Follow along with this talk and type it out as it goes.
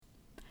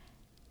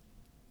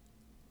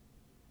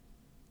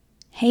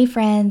Hey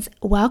friends,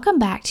 welcome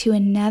back to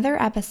another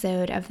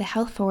episode of the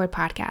Health Forward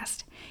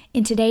podcast.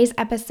 In today's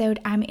episode,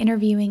 I'm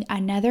interviewing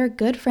another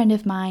good friend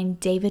of mine,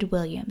 David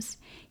Williams.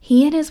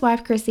 He and his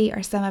wife, Chrissy,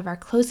 are some of our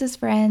closest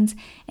friends,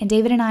 and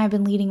David and I have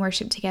been leading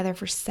worship together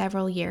for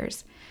several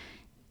years.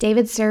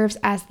 David serves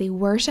as the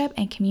worship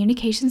and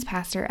communications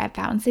pastor at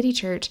Fountain City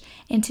Church,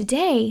 and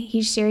today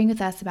he's sharing with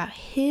us about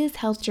his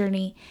health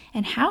journey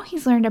and how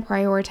he's learned to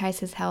prioritize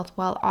his health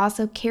while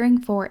also caring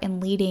for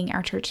and leading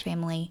our church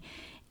family,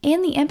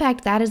 and the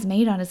impact that has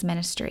made on his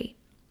ministry.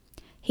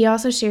 He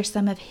also shares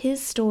some of his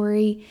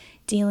story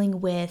dealing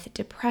with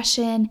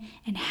depression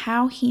and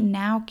how he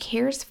now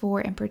cares for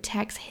and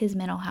protects his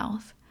mental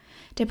health.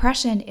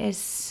 Depression is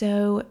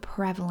so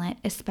prevalent,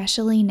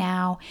 especially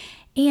now,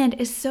 and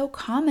is so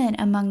common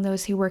among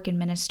those who work in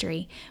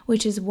ministry,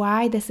 which is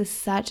why this is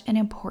such an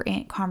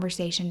important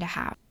conversation to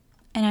have.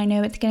 And I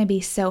know it's going to be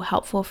so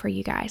helpful for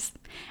you guys.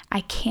 I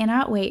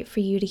cannot wait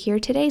for you to hear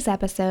today's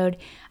episode.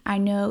 I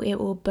know it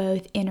will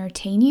both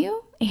entertain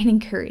you and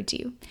encourage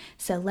you.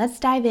 So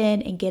let's dive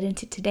in and get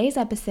into today's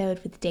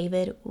episode with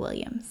David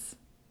Williams.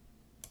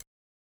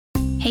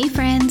 Hey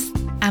friends,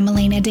 I'm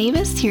Elena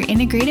Davis, your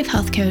integrative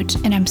health coach,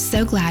 and I'm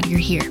so glad you're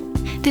here.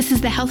 This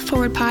is the Health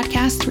Forward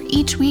podcast, where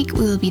each week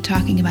we will be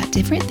talking about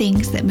different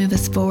things that move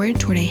us forward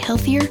toward a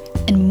healthier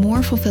and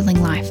more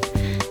fulfilling life.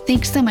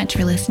 Thanks so much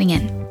for listening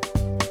in.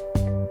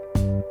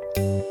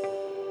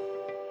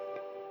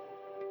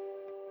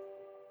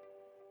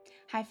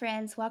 Hi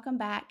friends, welcome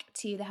back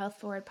to the Health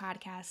Forward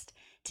podcast.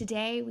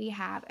 Today we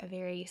have a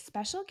very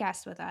special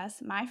guest with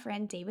us, my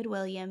friend David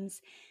Williams.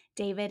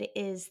 David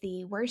is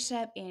the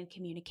worship and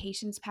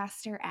communications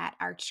pastor at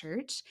our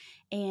church,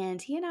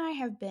 and he and I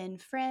have been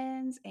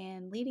friends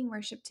and leading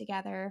worship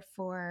together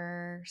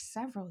for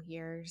several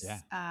years. Yeah.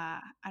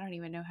 I don't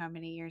even know how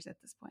many years at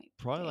this point.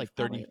 Probably Dave. like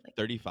 30, Probably like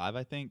 35,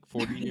 I think,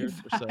 40 years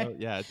or 35. so.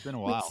 Yeah, it's been a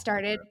We while.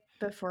 started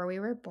before we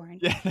were born.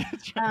 Yeah,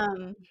 that's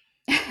right.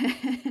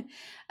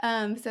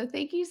 Um, so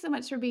thank you so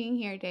much for being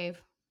here, Dave.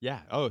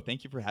 Yeah. Oh,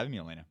 thank you for having me,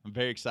 Elena. I'm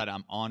very excited.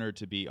 I'm honored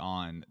to be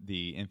on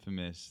the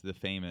infamous, the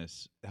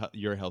famous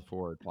Your Health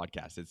Forward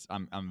podcast.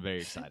 I'm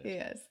very excited.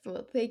 Yes.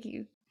 Well, thank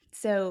you.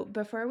 So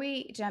before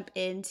we jump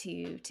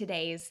into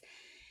today's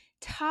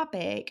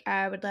topic,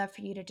 I would love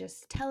for you to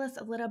just tell us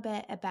a little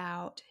bit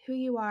about who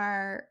you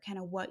are, kind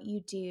of what you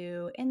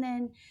do, and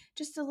then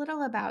just a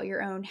little about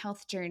your own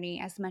health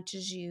journey as much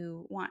as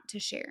you want to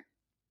share.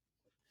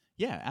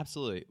 Yeah,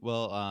 absolutely.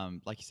 Well,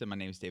 like you said, my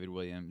name is David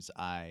Williams.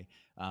 I'm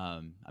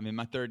in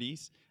my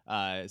 30s,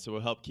 so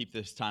we'll help keep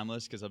this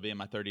timeless because I'll be in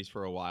my 30s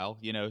for a while.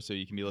 So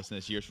you can be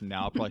listening to this years from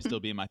now. I'll probably still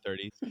be in my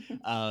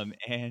 30s.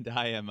 And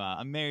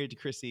I'm married to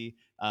Chrissy,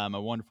 my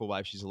wonderful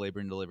wife. She's a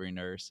labor and delivery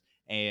nurse,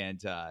 and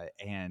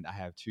I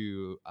have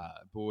two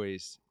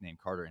boys named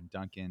Carter and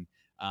Duncan.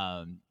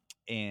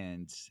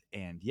 And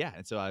yeah,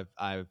 and so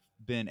I've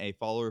been a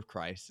follower of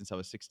Christ since I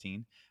was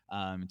 16,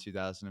 in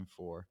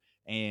 2004,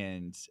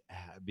 and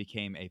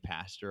became a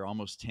pastor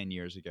almost 10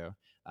 years ago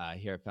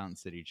here at Fountain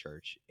City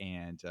Church.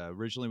 And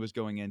originally was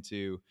going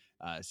into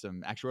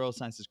some actuarial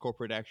sciences,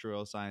 corporate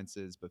actuarial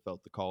sciences, but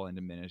felt the call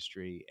into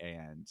ministry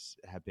and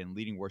have been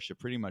leading worship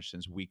pretty much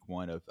since week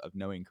one of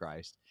knowing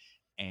Christ.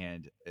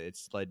 And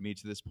it's led me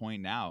to this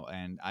point now.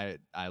 And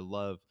I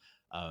love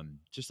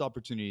just the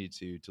opportunity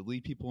to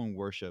lead people in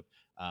worship.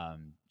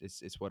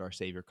 It's what our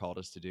Savior called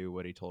us to do,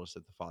 what He told us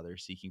that the Father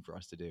is seeking for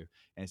us to do.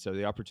 And so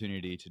the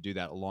opportunity to do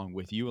that along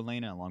with you,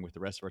 Elena, along with the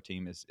rest of our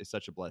team is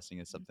such a blessing.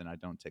 It's something I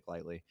don't take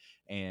lightly.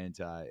 And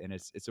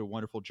it's a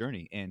wonderful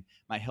journey. And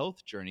my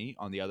health journey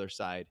on the other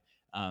side,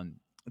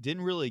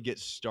 didn't really get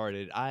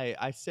started.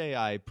 I say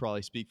I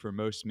probably speak for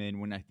most men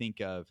when I think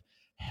of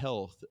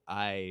health.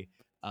 I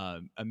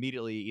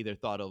immediately either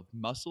thought of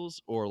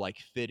muscles or like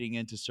fitting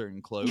into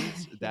certain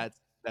clothes. Yeah.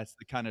 That's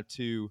the kind of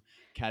two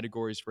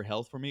categories for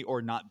health for me,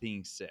 or not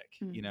being sick.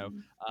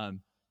 Mm-hmm.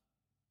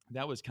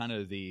 That was kind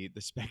of the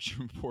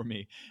spectrum for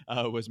me,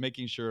 was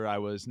making sure I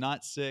was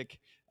not sick,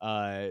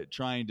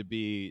 trying to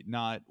be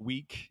not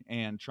weak,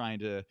 and trying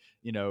to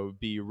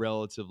be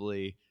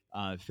relatively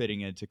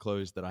fitting into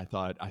clothes that I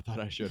thought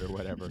I should, or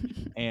whatever.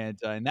 And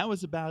that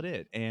was about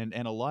it. And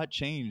a lot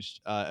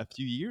changed a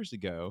few years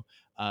ago,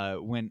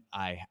 when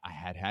I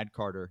had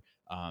Carter.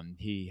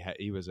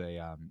 He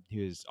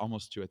was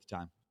almost 2 at the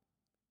time,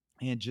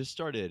 and just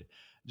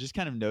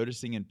kind of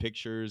noticing in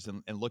pictures,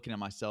 and looking at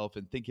myself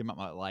and thinking about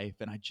my life.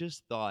 And I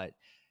just thought,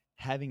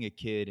 having a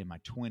kid in my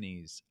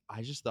 20s,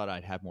 I just thought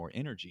I'd have more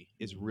energy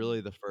is Mm-hmm.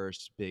 really the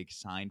first big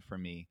sign for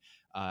me.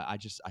 I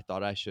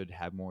thought I should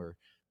have more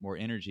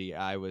energy.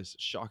 I was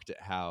shocked at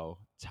how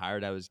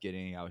tired I was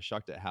getting. I was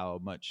shocked at how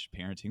much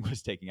parenting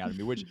was taking out of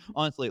me, which,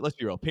 honestly, let's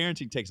be real,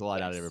 parenting takes a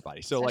lot out of Yes,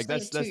 everybody. So like especially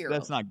a that's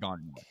two-year-old. not gone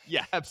anymore.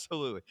 Yeah,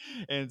 absolutely.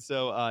 And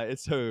so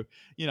it's so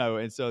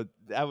and so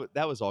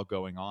that was all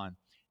going on.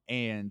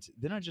 And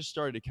then I just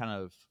started kind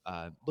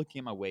of looking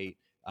at my weight.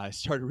 I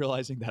started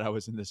realizing that I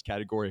was in this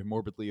category of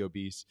morbidly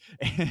obese,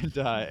 and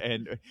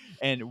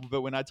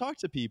but when I talk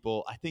to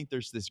people, I think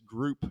there's this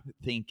group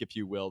think, if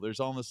you will. There's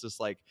almost this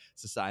like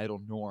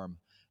societal norm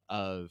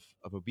of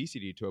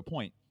obesity to a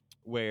point.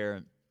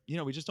 where,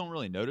 we just don't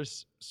really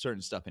notice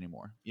certain stuff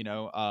anymore.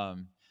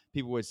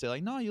 People would say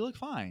like, no, you look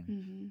fine.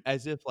 Mm-hmm.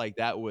 As if like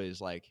that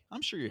was like,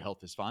 I'm sure your health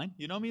is fine.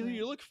 You know what I mean? Right.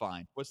 You look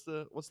fine. What's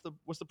the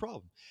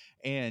problem?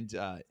 And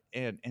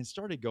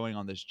started going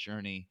on this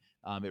journey.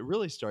 It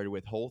really started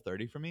with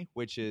Whole30 for me,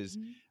 which is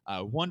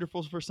Mhm.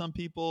 wonderful for some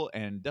people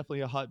and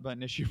definitely a hot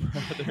button issue for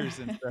others.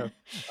 And so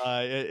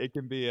it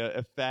can be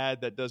a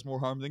fad that does more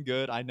harm than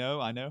good. I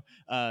know.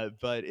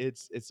 But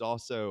it's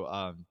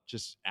also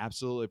just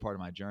absolutely part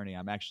of my journey.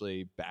 I'm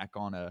actually back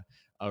on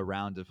a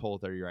round of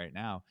Whole30 right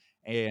now,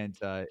 and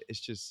it's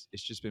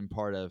just been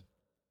part of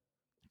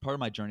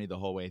my journey the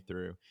whole way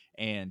through,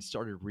 and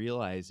started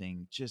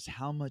realizing just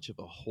how much of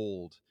a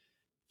hold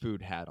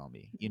food had on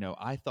me.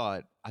 I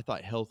thought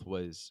health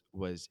was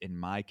in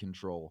my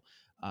control,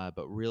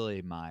 but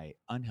really my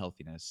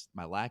unhealthiness,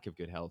 my lack of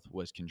good health,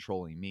 was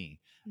controlling me.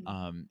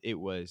 Mhm. It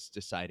was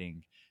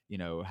deciding,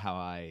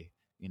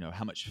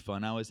 how much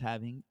fun I was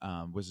having,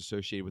 was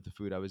associated with the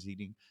food I was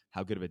eating,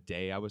 how good of a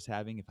day I was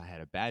having. If I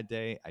had a bad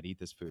day, I'd eat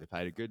this food. If I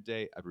had a good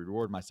day, I'd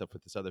reward myself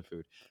with this other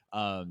food.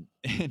 And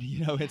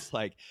it's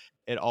like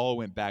it all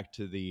went back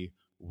to the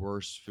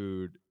worst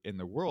food in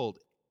the world,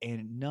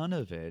 and none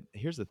of it.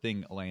 Here's the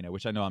thing, Elena,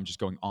 which I know I'm just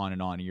going on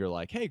and on, and you're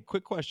like, hey,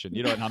 quick question,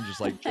 and I'm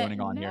just like joining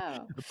on here.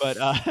 No.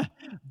 But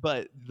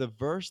but the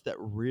verse that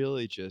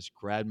really just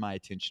grabbed my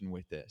attention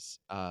with this,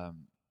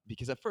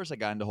 because at first I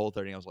got into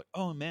Whole30 and I was like,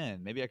 oh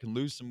man, maybe I can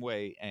lose some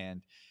weight.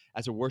 And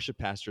as a worship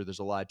pastor, there's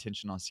a lot of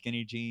tension on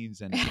skinny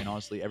jeans, and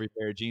honestly, every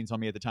pair of jeans on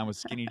me at the time was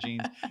skinny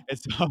jeans. And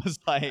so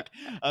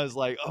I was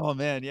like, oh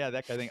man, yeah,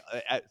 that kind of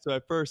thing. So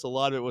at first, a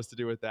lot of it was to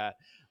do with that,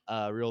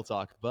 real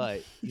talk.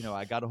 But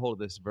I got a hold of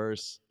this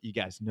verse. You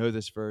guys know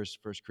this verse,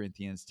 1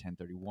 Corinthians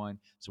 10:31.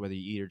 So whether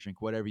you eat or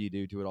drink, whatever you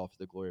do it all for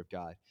the glory of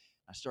God.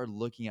 I started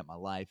looking at my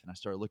life, and I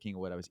started looking at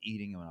what I was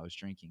eating and what I was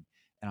drinking,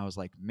 and I was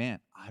like, man,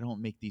 I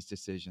don't make these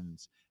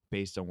decisions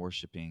based on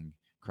worshiping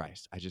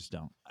Christ. I just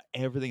don't.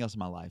 Everything else in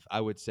my life,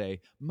 I would say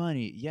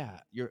money,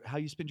 yeah, how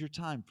you spend your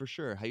time, for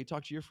sure, how you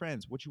talk to your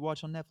friends, what you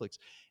watch on Netflix,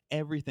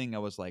 everything. I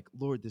was like,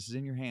 Lord, this is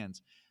in your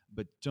hands,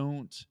 but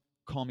don't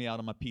call me out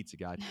on my pizza,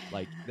 God.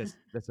 Like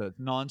that's a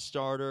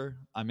non-starter.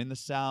 I'm in the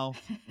South.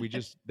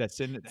 That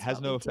sin That's has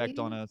what we no effect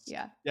on do. us.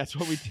 Yeah. That's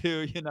what we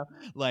do.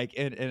 Like,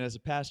 and as a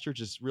pastor,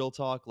 just real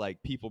talk,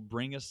 like people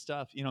bring us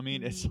stuff. You know what I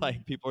mean? It's Mm.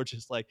 like people are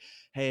just like,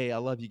 hey, I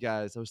love you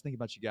guys. I was thinking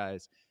about you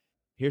guys.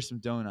 Here's some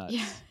Yeah. donuts.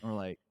 And we're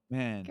like,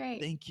 man,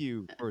 Great. thank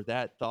you for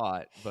that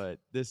thought, but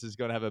this is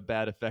going to have a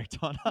bad effect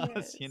on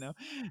us, Yes.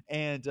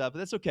 And but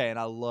that's okay. And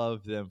I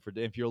love them for,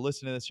 if you're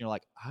listening to this and you're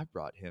like, I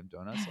brought him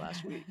donuts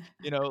last week,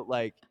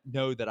 like,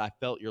 know that I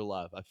felt your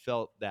love. I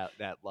felt that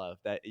love,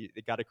 that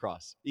it got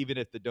across, even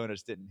if the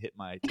donuts didn't hit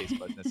my taste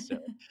buds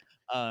necessarily.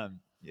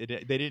 They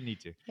didn't need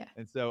to. Yeah.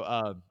 And so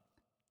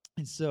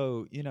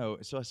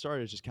I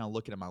started just kind of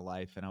looking at my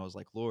life, and I was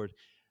like, Lord,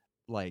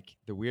 like,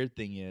 the weird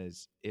thing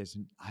is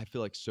I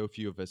feel like so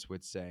few of us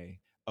would say,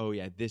 oh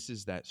yeah, this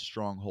is that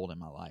stronghold in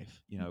my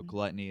life. Mhm.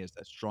 Gluttony is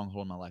that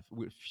stronghold in my life.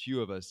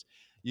 Few of us,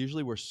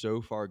 usually we're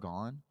so far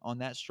gone on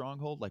that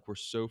stronghold, like we're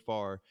so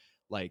far,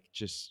 like,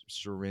 just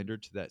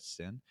surrendered to that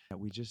sin, that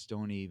we just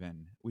don't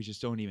even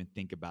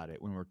think about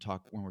it when we're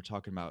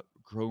talking about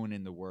growing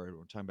in the word, when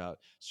we're talking about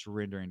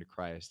surrendering to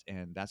Christ.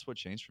 And that's what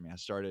changed for me. I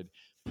started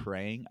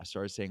praying. I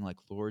started saying, like,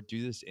 Lord,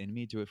 do this in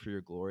me, do it for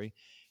your glory.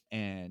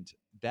 And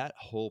that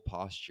whole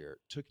posture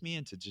took me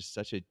into just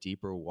such a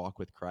deeper walk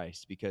with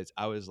Christ, because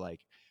I was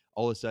like,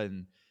 all of a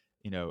sudden,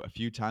 a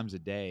few times a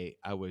day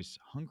I was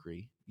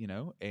hungry,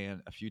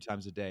 and a few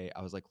times a day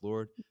I was like,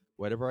 Lord,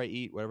 whatever I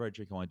eat, whatever I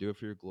drink, I want to do it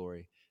for your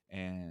glory.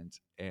 And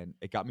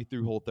it got me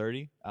through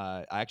Whole30.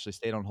 I actually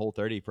stayed on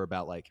Whole30 for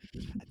about, like,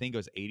 I think it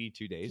was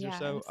 82 days or Yeah,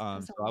 so.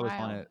 that's a So I was on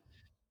while. it.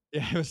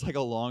 Yeah, it was like a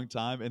long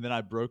time, and then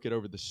I broke it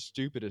over the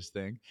stupidest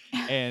thing,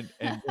 and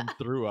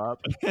threw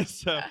up.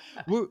 So,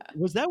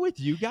 was that with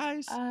you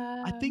guys?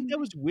 I think Um, that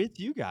was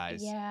with you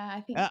guys. yeah, I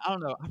think I don't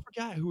know. I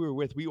forgot who we were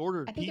with. We I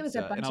ordered think it was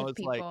a pizza, and bunch I of was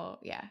like, people.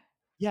 Yeah.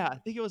 yeah, I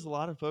think it was a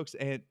lot of folks,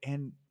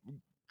 and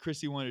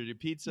Chrissy wanted to do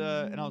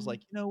pizza, and I was Mhm.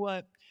 like, you know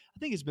what? I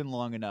think it's been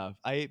long enough.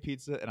 I ate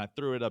pizza and I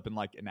threw it up in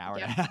like an hour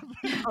and a Yep. half.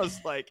 And I was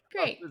like, oh,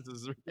 Great. this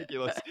is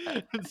ridiculous.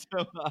 And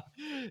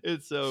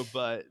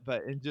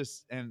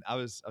I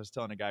was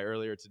telling a guy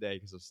earlier today,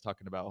 because I was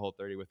talking about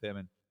Whole30 with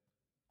him,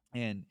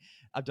 and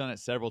I've done it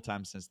several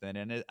times since then.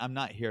 And I'm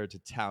not here to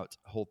tout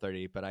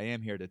Whole30, but I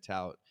am here to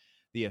tout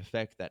the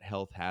effect that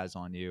health has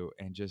on you,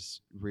 and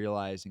just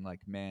realizing,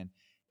 like, man,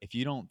 if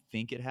you don't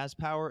think it has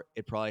power,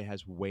 it probably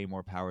has way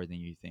more power than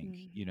you think,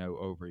 Mhm.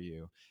 over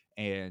you.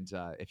 And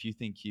if you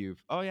think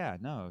oh yeah,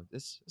 no,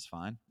 this is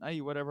fine, I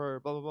eat whatever,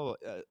 blah blah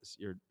blah,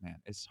 you're,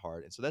 man, it's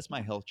hard. And so that's my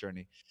Yeah. health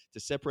journey. To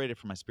separate it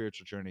from my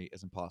spiritual journey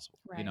is impossible.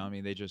 Right. I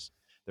mean,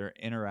 they're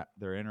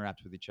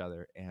interact with each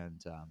other.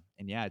 And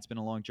yeah, it's been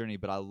a long journey,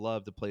 but I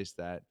love the place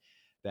that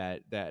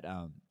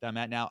I'm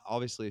at now.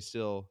 Obviously, I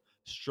still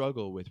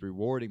struggle with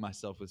rewarding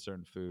myself with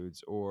certain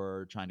foods,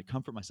 or trying to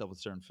comfort myself with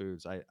certain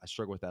foods. I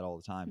struggle with that all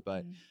the time,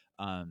 but Mhm.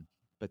 um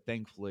but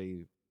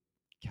thankfully,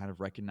 kind of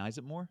recognize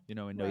it more, and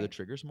know the Right.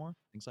 triggers more,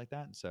 things like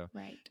that. And so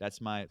Right.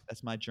 that's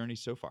my journey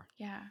so far.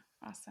 Yeah.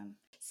 Awesome.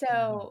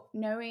 Mhm. So,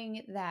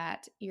 knowing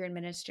that you're in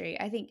ministry,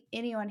 I think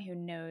anyone who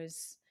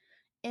knows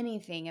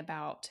anything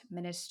about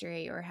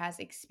ministry or has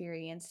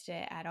experienced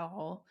it at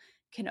all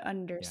can Yeah.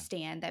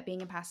 understand that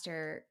being a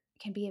pastor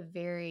can be a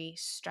very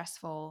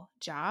stressful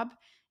job,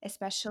 Yes.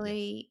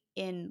 especially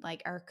in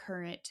like our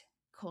current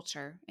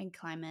culture and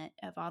climate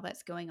of all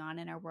that's going on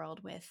in our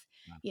world with,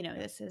 Yeah.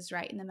 this is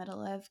right in the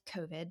middle of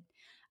COVID.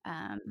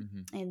 Um,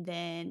 Hmm. and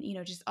then,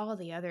 just all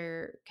the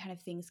other kind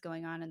of things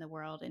going on in the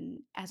world.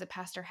 And as a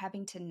pastor,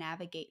 having to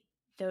navigate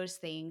those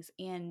things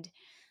and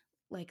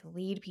like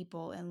lead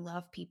people and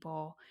love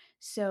people.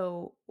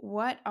 So,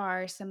 what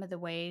are some of the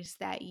ways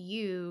that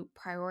you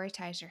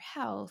prioritize your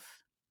health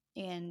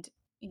and,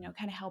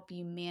 kind of help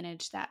you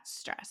manage that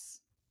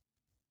stress?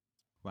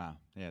 Wow.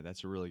 Yeah,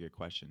 that's a really good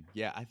question.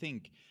 Yeah, I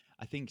think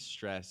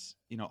stress,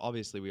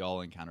 obviously we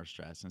all encounter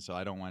stress, and so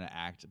I don't want to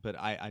act, but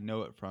I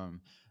know it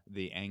from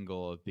the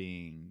angle of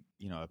being,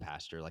 a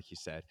pastor, like you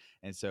said.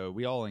 And so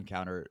we all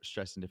encounter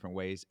stress in different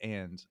ways.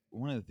 And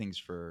one of the things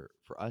for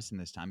us in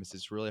this time is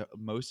it's really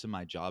most of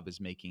my job is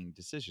making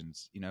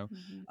decisions,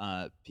 Hmm.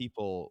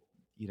 people,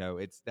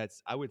 it's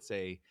that's I would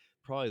say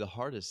probably the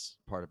hardest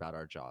part about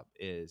our job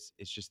is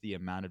it's just the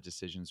amount of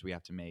decisions we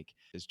have to make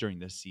is during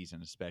this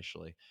season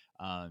especially,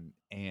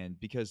 and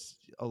because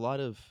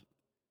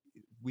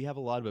we have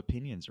a lot of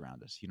opinions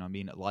around us. I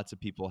mean, lots of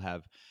people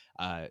have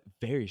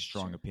very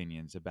strong Sure.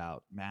 opinions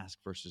about mask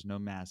versus no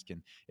mask.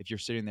 And if you're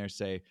sitting there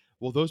say,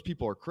 well, those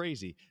people are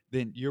crazy,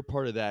 then you're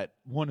part of that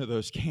one of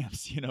those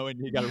camps, and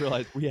you got to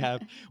realize we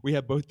have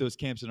both those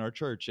camps in our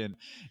church. And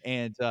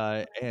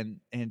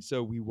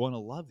so we want to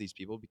love these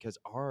people because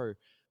our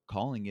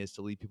calling is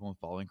to lead people in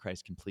following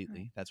Christ Right.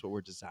 completely. That's what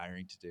we're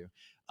desiring to do.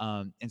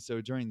 And so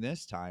during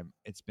this time,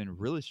 it's been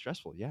really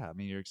stressful. Yeah, I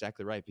mean, you're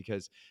exactly right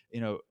because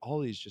all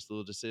these just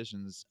little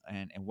decisions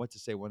and what to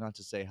say, what not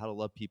to say, how to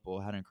love people,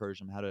 how to encourage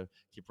them, how to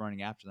keep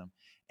running after them.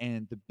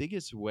 And the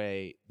biggest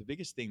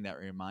thing that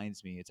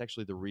reminds me, it's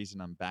actually the reason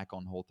I'm back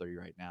on Whole 30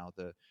 right now.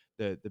 The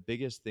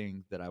biggest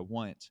thing that I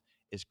want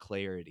is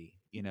clarity.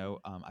 Mm.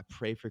 I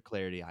pray for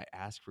clarity, I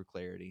ask for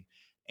clarity,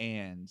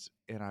 and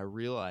I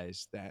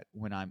realize that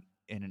when I'm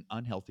in an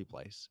unhealthy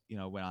place,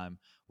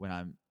 when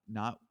I'm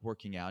not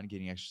working out and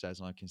getting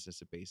exercise on a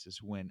consistent basis,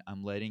 when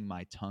I'm letting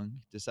my tongue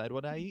decide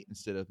what I eat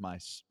instead of my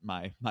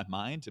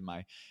mind and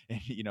my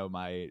and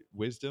my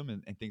wisdom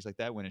and things like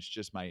that, when it's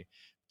just my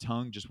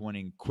tongue just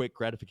wanting quick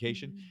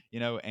gratification,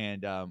 Mhm.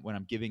 and when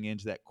I'm giving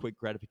into that quick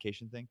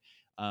gratification thing,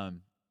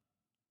 um,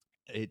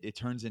 it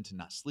turns into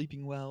not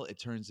sleeping well. It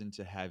turns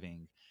into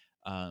having,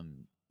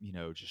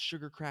 just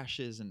sugar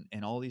crashes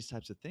and all these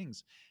types of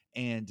things.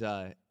 And,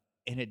 uh,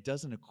 and it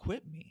doesn't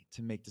equip me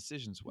to make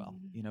decisions well.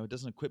 Mhm. It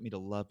doesn't equip me to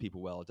love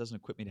people well. It doesn't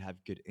equip me to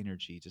have good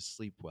energy, to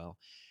sleep well.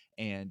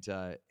 And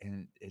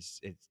it's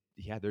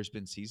yeah. There's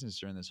been seasons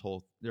during this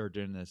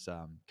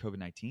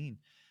COVID-19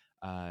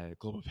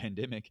 global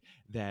pandemic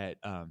that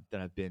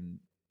I've been,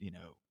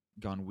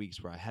 gone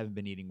weeks where I haven't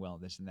been eating well,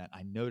 this and that.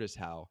 I notice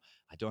how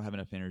I don't have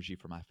enough energy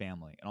for my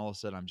family. And all of a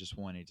sudden, I'm just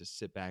wanting to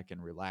sit back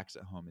and relax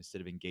at home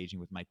instead of engaging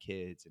with my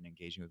kids and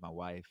engaging with my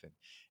wife.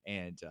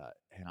 And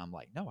I'm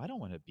like, no, I don't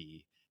want to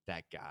be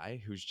that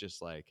guy who's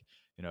just like,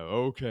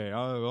 okay,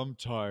 I'm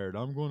tired.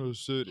 I'm going to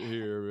sit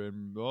here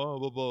and blah,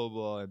 blah, blah,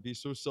 blah, and be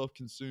so self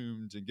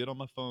consumed and get on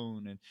my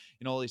phone and,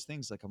 all these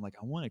things. Like, I'm like,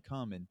 I want to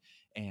come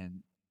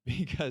and,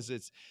 because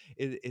it's,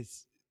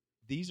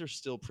 these are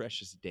still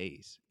precious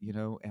days,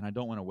 and I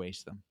don't want to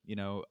waste them,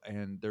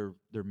 and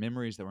they're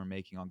memories that we're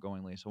making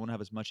ongoingly. So I want to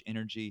have as much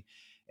energy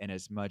and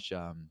as much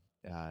uh,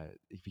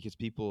 because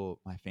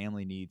my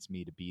family needs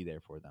me to be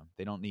there for them.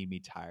 They don't need me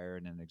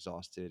tired and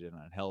exhausted and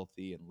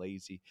unhealthy and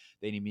lazy.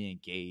 They need me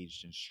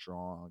engaged and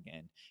strong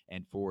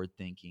and forward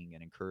thinking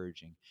and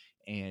encouraging.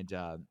 And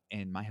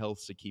my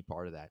health's a key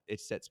part of that. It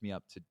sets me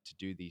up to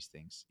do these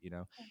things,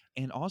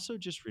 and also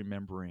just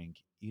remembering,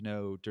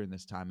 during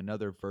this time,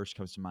 another verse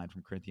comes to mind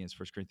from Corinthians,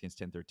 1 Corinthians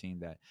 10:13,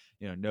 that,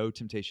 no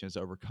temptation has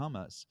overcome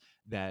us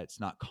that's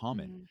not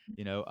common,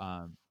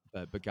 Mhm.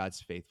 but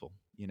God's faithful,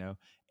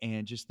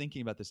 and just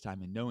thinking about this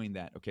time and knowing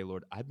that, okay,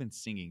 Lord, I've been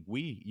singing.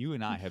 You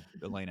and I have,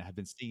 Elena, have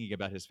been singing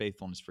about his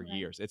faithfulness for Right.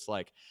 years. It's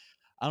like,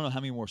 I don't know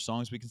how many more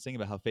songs we can sing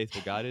about how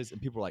faithful God is,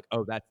 and people are like,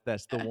 "Oh,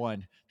 that's the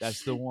one.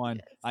 That's the one.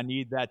 Yes. I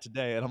need that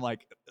today." And I'm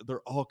like,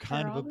 "They're all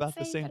kind They're of all the about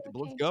the same, same but thing, but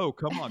let's okay. go.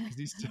 Come on, because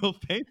He's still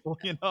faithful."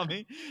 You know what I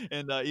mean?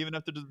 And even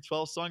after the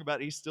 12th song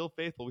about it, He's still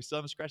faithful. We still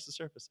haven't scratched the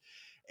surface.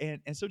 And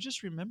so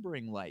just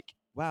remembering, like,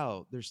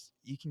 wow,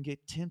 you can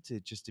get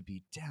tempted just to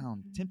be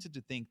down, Mhm. tempted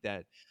to think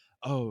that,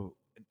 oh,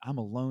 I'm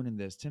alone in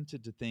this,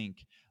 tempted to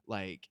think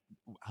like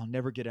I'll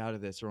never get out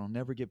of this, or I'll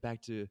never get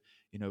back to,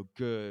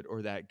 good,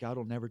 or that God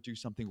will never do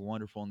something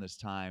wonderful in this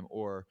time,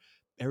 or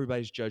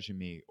everybody's judging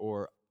me,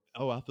 or,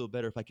 oh, I'll feel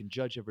better if I can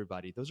judge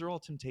everybody. Those are all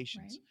Right.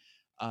 temptations.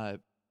 Uh,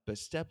 but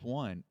step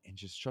one in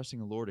just trusting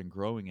the Lord and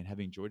growing and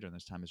having joy during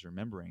this time is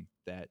remembering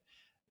that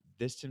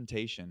this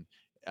temptation,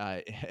 uh,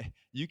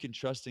 you can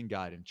trust in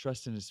God and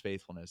trust in His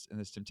faithfulness, and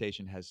this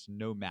temptation has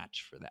no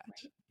match for that,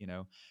 Right. you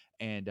know.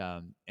 And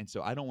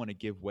so I don't want to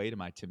give way to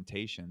my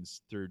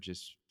temptations through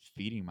just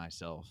feeding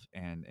myself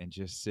and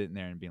just sitting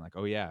there and being like,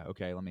 oh yeah,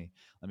 okay, let me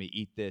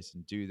eat this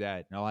and do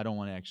that. No, I don't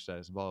want to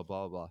exercise. Blah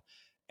blah blah blah,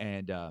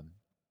 and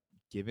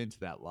give into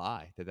that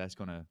lie that's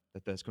gonna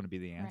be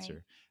the Right.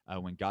 answer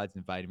when God's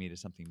invited me to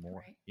something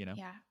more, Right. you know.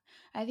 Yeah.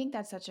 I think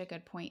that's such a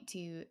good point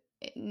too.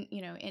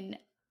 In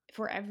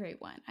for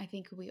everyone, I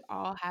think we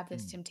all have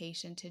this Mm,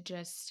 temptation to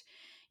just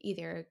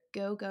either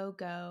go, go,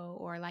 go,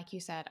 or like you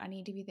said, I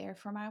need to be there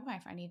for my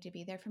wife. I need to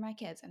be there for my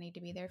kids. I need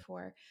to be there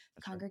for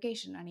the that's right.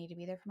 congregation. I need to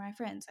be there for my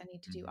friends. I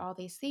need to do Hmm. all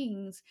these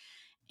things.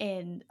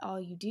 And all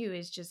you do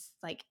is just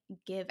like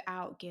give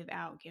out, give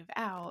out, give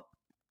out,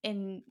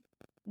 and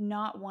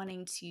not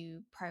wanting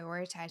to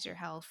prioritize your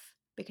health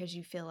because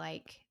you feel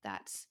like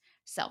that's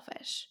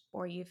selfish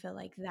or you feel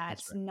like That's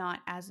that's right. not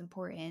as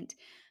important.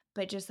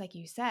 But just like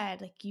you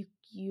said, like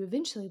you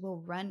eventually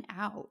will run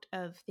out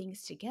of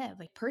things to give.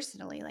 Like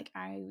personally, like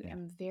I Yeah.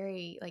 am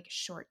very like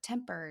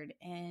short-tempered,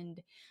 and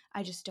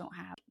I just don't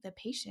have the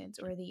patience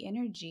Sure. or the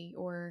energy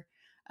or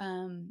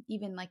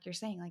even like you're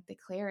saying, like the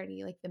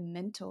clarity, like the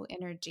mental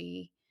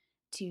energy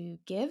to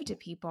give Yeah. to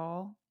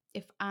people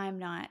if I'm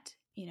not,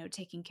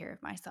 taking care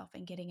of myself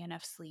and getting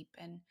enough sleep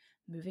and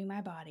moving my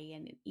body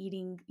and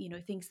eating,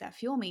 things that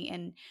fuel me.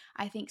 And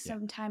I think Yeah.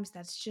 sometimes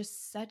that's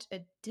just such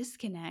a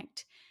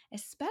disconnect,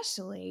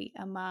 especially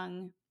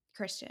among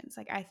Christians.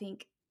 Like I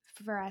think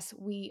for us,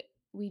 we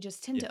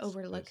just tend to Yes, it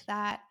overlook is.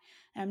 that.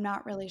 And I'm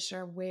not really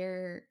sure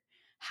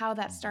how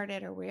that Mhm.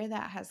 started or where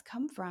that has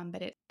come from,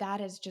 but that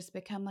has just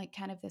become like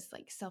kind of this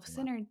like Wow.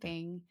 self-centered Yeah.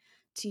 thing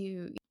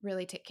to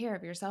really take care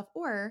of yourself,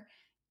 or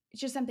it's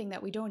just something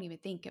that we don't even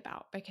think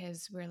about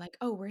because we're like,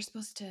 oh, we're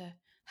supposed to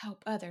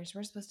help others,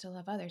 we're supposed to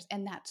love others,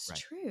 and that's Right.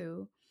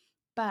 true,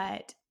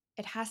 but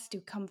it has to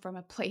come from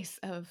a place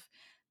of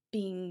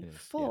being It is. Yeah.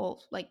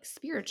 full, like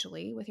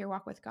spiritually with your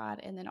walk with God,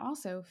 and then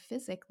also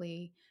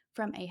physically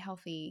from a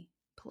healthy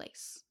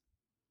place.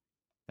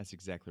 That's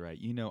exactly right.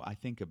 You know, I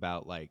think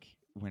about like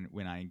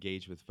when I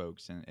engage with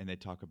folks and they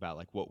talk about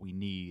like what we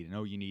need and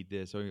oh you need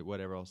this or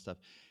whatever else stuff,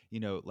 you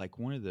know, like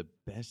one of the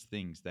best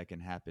things that can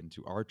happen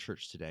to our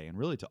church today and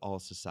really to all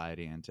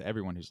society and to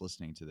everyone who's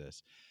listening to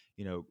this,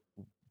 you know,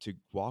 to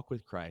walk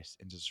with Christ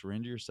and to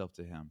surrender yourself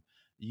to Him,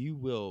 you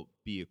will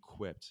be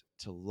equipped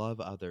to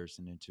love others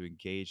and then to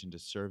engage and to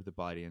serve the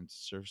body and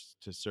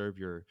to serve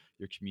your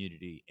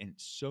community and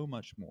so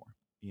much more.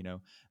 You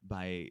know,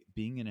 by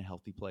being in a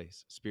healthy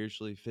place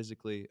spiritually,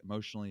 physically,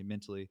 emotionally,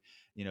 mentally,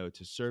 you know,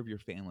 to serve your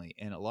family.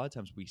 And a lot of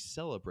times we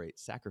celebrate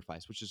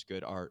sacrifice, which is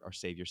good, our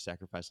Savior's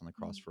sacrifice on the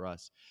cross Mm. for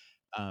us.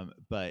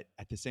 But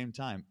at the same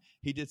time,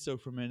 he did so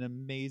from an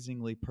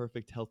amazingly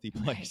perfect, healthy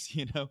Right. place,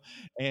 you know,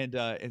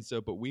 and so,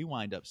 but we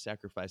wind up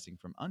sacrificing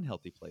from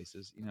unhealthy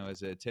places, you know,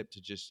 as an attempt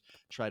to just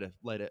try to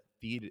let it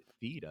feed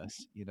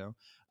us, Right. you know,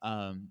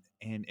 and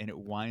it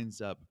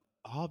winds up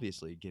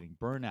obviously getting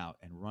burnout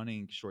and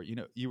running short. You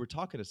know, you were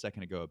talking a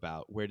second ago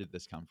about where did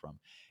this come from,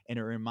 and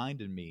it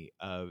reminded me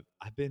of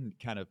I've been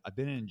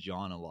in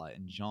John a lot,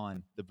 and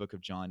John, the book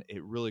of John,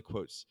 it really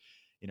quotes,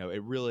 you know,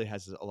 it really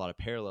has a lot of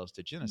parallels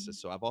to Mhm.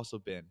 Genesis. So I've also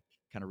been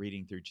kind of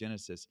reading through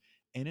Genesis,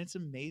 and it's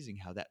amazing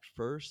how that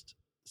first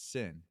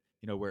sin,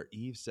 you know, where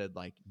Eve said,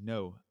 like,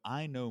 no,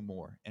 I know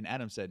more. And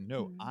Adam said,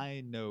 no, Mm.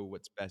 I know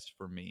what's best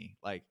for me.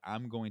 Like,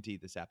 I'm going to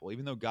eat this apple.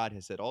 Even though God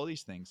has said all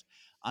these things,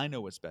 I know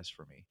what's best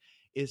for me,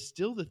 is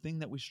still the thing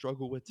that we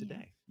struggle with Yeah.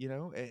 today. You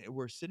know,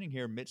 we're sitting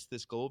here amidst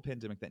this global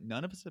pandemic that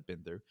none of us have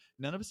been through,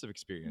 none of us have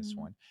experienced Mm.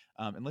 one,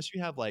 unless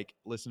you have like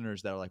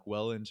listeners that are like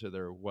well into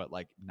their what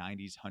like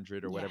 90s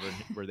 100 or Yeah. whatever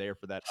were there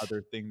for that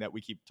other thing that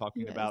we keep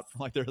talking about Yes. from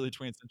like the early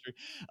 20th century,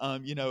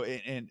 you know,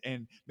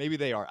 and maybe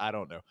they are, I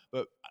don't know,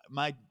 but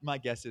my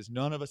guess is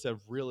none of us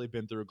have really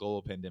been through a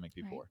global pandemic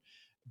Right. before.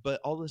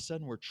 But all of a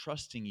sudden we're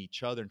trusting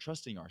each other and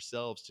trusting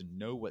ourselves to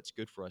know what's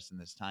good for us in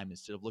this time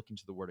instead of looking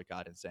to the word of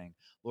God and saying,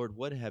 Lord,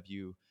 what have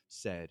you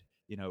said,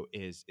 you know,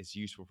 is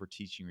useful for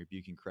teaching,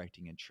 rebuking,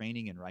 correcting, and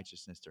training in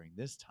righteousness during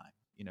this time,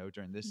 you know,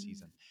 during this Mm.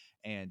 season,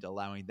 and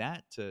allowing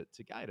that to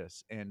guide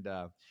us. And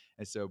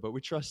so, but we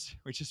trust,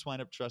 we just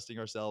wind up trusting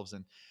ourselves.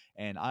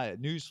 And I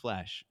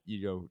newsflash,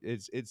 you know,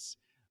 it's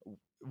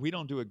we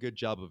don't do a good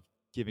job of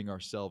giving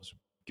ourselves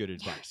good Yeah.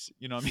 advice.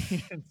 You know what I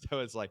mean? And so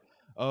it's like,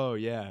 oh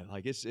yeah,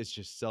 like it's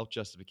just self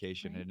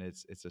justification, Right. and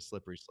it's a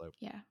slippery slope.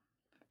 Yeah,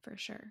 for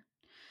sure.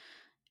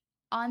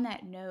 On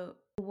that note,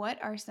 what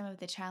are some of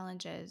the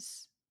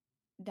challenges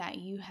that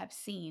you have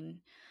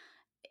seen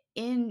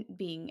in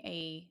being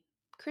a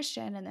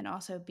Christian and then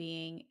also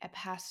being a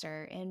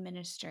pastor in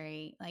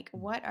ministry? Like,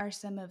 Mhm. what are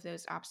some of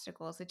those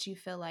obstacles that you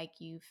feel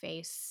like you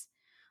face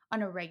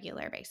on a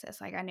regular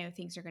basis? Like, I know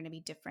things are going to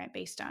be different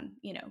based on,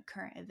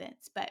 current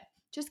events, but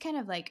just kind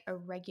of like a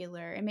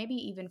regular, and maybe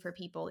even for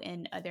people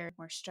in other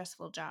more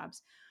stressful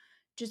jobs,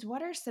 just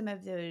what are some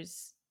of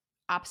those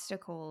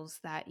obstacles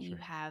that you Sure.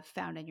 have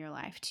found in your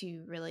life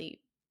to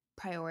really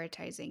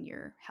prioritizing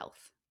your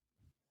health?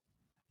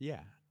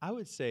 Yeah, I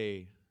would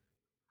say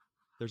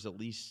there's at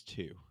least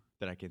two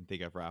that I can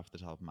think of right off the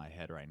top of my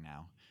head right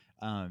now.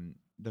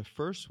 The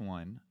first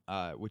one,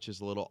 which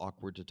is a little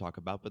awkward to talk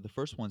about, but the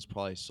first one's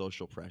probably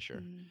social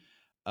pressure.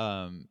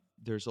 Mm,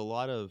 There's a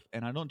lot of,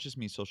 and I don't just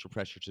mean social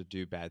pressure to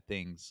do bad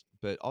things,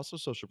 but also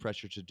social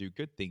pressure to do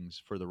good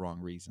things for the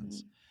wrong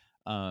reasons.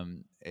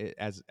 mm,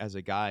 As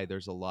a guy,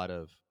 there's a lot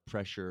of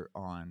pressure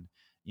on,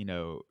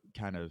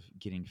 kind of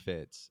getting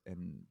fit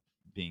and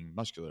being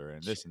muscular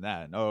and sure. this and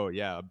that, and oh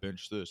yeah,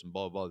 bench this and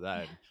blah blah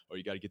that, Yeah. and oh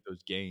you got to get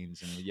those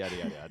gains and yada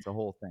yada yada. It's a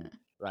whole thing,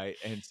 right?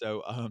 And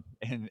so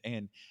and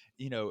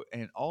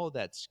and all of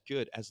that's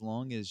good as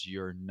long as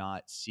you're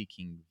not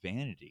seeking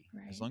vanity,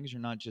 as Right. long as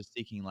you're not just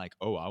seeking like,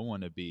 oh, I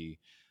want to be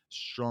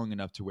strong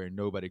enough to where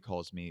nobody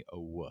calls me a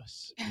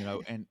wuss,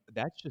 and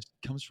that just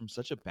comes from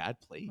such a bad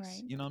place,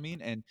 Right. you know what I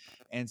mean?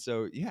 And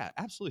so yeah,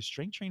 absolutely,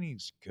 strength training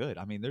is good.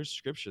 I mean, there's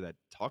scripture that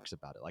talks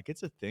about it, like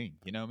it's a thing,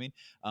 you know what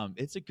I mean?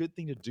 It's a good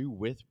thing to do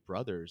with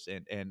brothers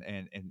and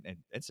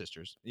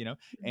sisters,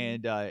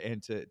 Mhm, and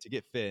to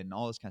get fit and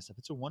all this kind of stuff.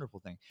 It's a wonderful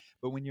thing.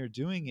 But when you're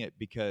doing it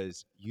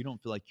because you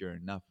don't feel like you're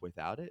enough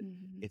without it,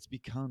 mhm. it's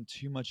become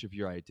too much of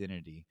your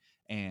identity,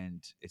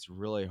 and it's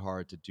really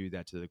hard to do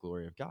that to the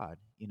glory of God.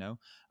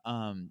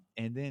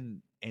 And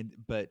then and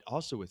but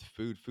also with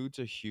food's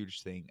a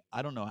huge thing.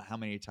 I don't know how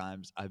many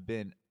times I've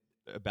been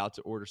about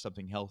to order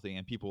something healthy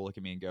and people will look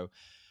at me and go,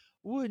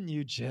 wouldn't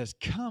you just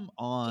come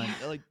on?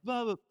 Yeah. Like,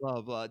 blah, blah,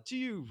 blah, blah. Do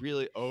you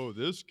really owe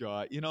this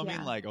guy? You know what I mean?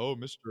 Yeah. Like, oh,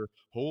 Mr.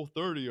 Whole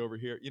 30 over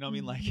here. You know what I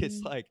mean? Like,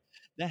 it's Mhm. like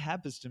that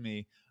happens to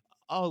me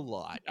a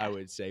lot, I Yeah.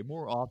 would say,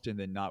 more often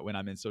than not when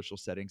I'm in social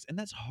settings. And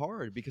that's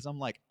hard because I'm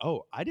like,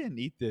 oh, I didn't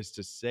eat this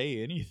to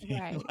say anything.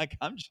 Right. Like,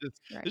 this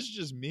Right. is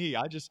just me.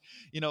 I just,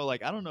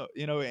 like, I don't know,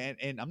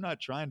 and I'm not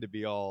trying to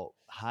be all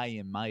high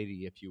and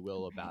mighty, if you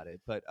will, Right. about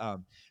it.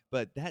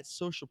 But that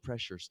social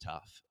pressure is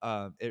tough.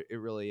 It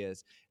really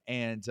is.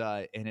 And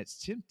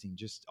it's tempting.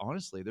 Just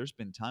honestly, there's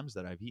been times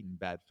that I've eaten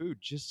bad food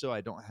just so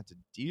I don't have to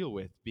deal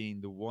with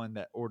being the one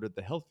that ordered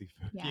the healthy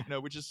food, Yeah.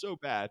 which is so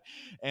bad.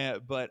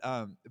 But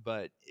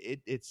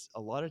it's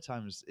a lot of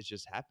times it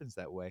just happens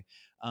that way.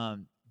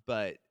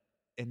 But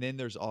and then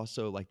there's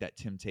also like that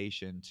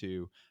temptation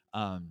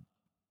um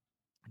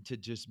to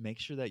just make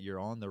sure that you're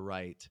on the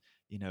right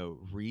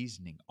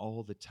reasoning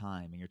all the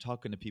time, and you're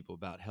talking to people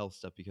about health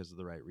stuff because of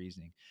the right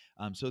reasoning.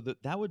 So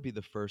that would be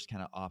the first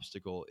kind of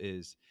obstacle,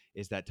 is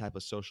that type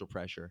of social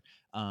pressure.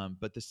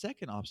 But the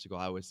second obstacle,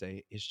 I would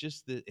say, is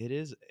just that it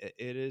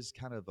is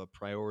kind of a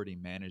priority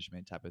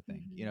management type of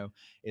thing. Mhm.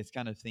 It's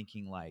kind of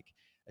thinking like,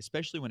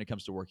 especially when it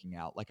comes to working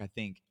out, like I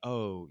think,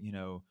 oh,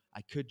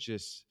 I could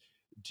just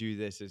do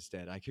this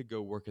instead. I could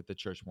go work at the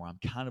church more. I'm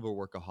kind of a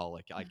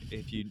workaholic. Like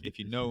if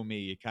you know me,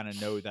 you kind of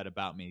know that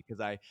about me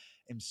because I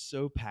am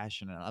so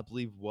passionate. I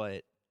believe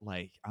what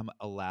like I'm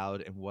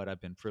allowed and what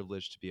I've been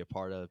privileged to be a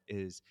part of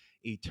is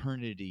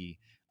eternity.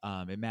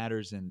 It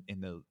matters in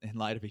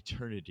light of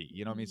eternity.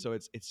 You know what I mean? Mhm. So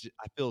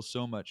I feel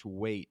so much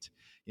weight,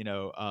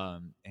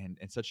 and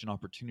such an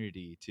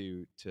opportunity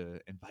to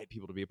invite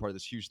people to be a part of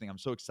this huge thing. I'm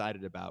so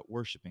excited about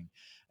worshiping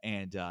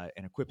and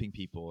equipping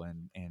people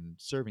and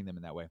serving them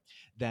in that way,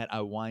 that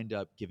I wind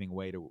up giving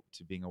way to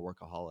being a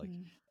workaholic.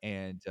 Mm.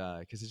 And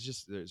because it's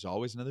just, there's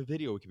always another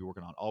video we could be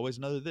working on, always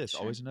another this,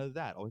 Sure. always another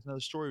that, always another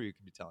story we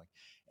could be telling,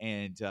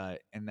 and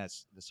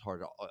that's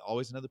hard.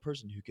 Always another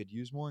person who could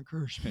use more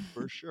encouragement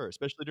for sure,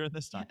 especially during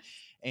this time. Yes.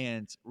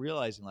 And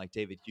realizing like,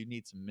 David, you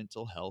need some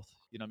mental health.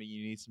 You know what I mean?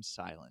 You need some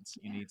silence.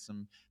 You Yeah. need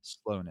some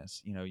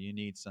slowness. You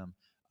need some.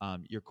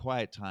 Your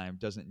quiet time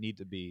doesn't need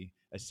to be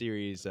a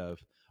series of,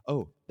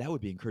 oh, that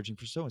would be encouraging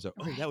for so and so.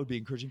 Oh, Right. that would be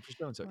encouraging for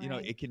so and so.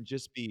 Right. It can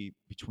just be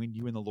between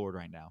you and the Lord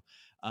right now,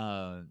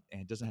 and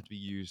it doesn't have to be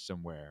used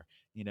somewhere.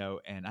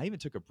 And I even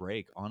took a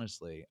break,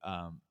 honestly.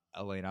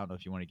 Elaine, I don't know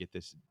if you want to get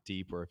this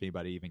deep or if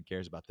anybody even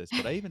cares about this,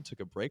 but I even took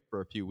a break for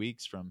a few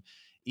weeks from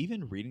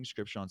even reading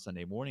scripture on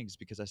Sunday mornings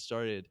because I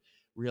started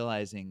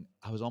realizing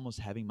I was almost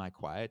having my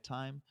quiet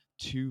time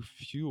to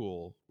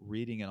fuel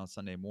reading it on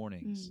Sunday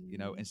mornings,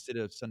 Mm. instead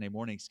of Sunday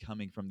mornings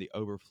coming from the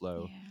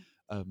overflow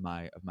Yeah. of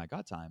my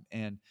God time.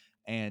 And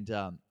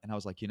I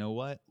was like, you know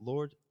what,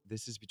 Lord,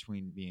 this is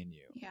between me and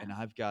you, Yeah. and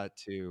I've got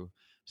to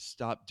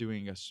stop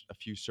doing a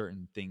few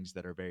certain things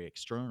that are very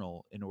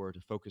external in order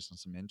to focus on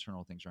some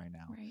internal things right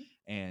now, Right.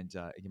 and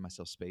give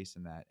myself space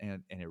in that.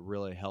 And it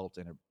really helped,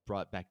 and it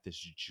brought back this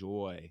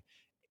joy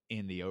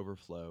in the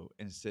overflow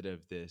instead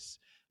of this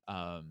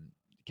um,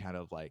 kind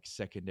of like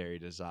secondary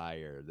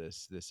desire,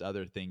 this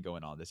other thing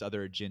going on, this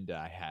other agenda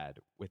I had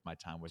with my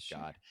time with Sure.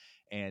 God.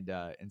 And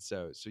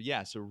so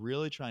yeah, so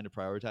really trying to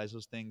prioritize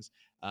those things.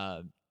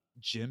 Um,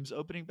 Gyms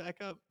opening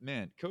back up,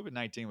 man,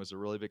 COVID-19 was a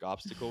really big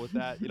obstacle with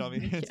that. You know what I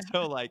mean? And Yeah.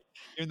 so like,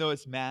 even though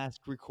it's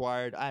mask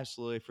required,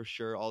 absolutely for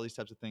sure, all these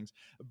types of things,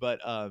 but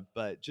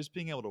just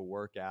being able to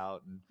work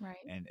out and Right.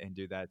 and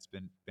do that, it's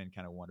been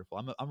kind of wonderful.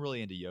 I'm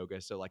really into yoga,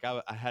 so like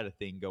I had a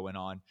thing going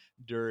on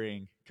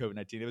during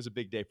COVID-19. It was a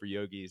big day for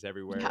yogis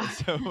everywhere, Yeah. and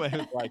so it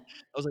was like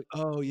I was like,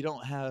 "Oh, you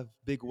don't have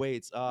big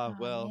weights? Ah, Oh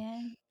well,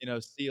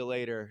 man. see you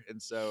later."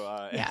 And so,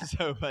 Yeah.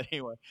 but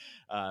anyway,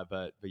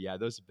 but yeah,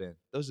 those are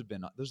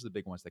the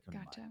big ones that come to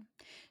mind. Gotcha.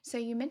 So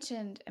you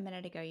mentioned a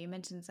minute ago, you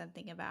mentioned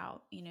something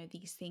about,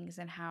 these things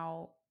and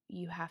how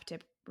you have to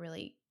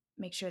really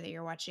make sure that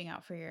you're watching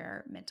out for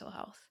your mental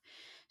health.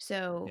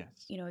 So,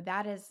 Yes.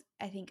 that is,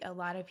 I think a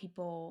lot of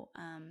people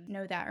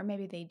know that, or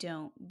maybe they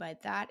don't,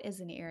 but that is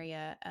an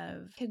area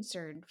of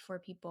concern for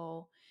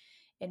people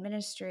in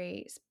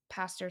ministry,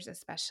 pastors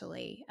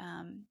especially.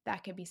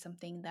 That could be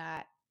something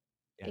that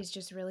is Yes.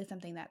 just really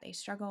something that they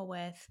struggle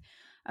with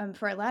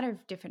for a lot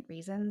of different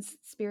reasons.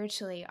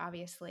 Spiritually,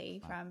 obviously,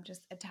 Wow. from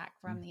just attack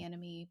from the Mhm.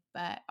 enemy,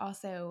 but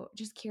also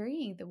just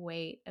carrying the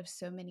weight of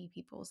so many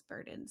people's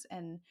burdens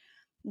and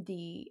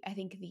I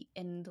think the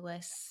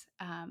endless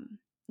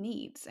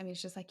needs. I mean,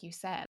 it's just like you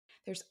said,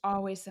 there's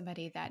always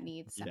somebody that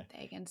needs Yeah.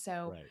 something. And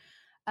so,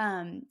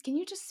 Right. can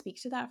you just speak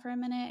to that for a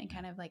minute and Yeah.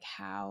 kind of like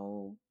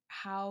how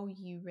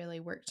you really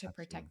work to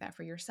protect Absolutely. that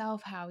for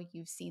yourself, how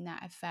you've seen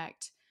that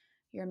affect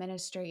your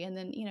ministry, and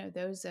then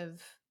those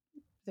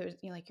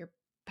like your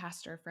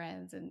pastor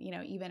friends, and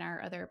even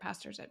our other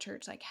pastors at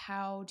church. Like,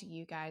 how do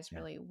you guys Yeah.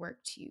 really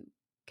work to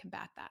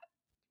combat that?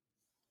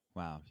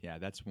 Wow. Yeah,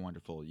 that's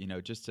wonderful.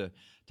 Just to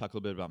talk a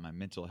little bit about my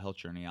mental health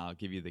journey, I'll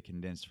give you the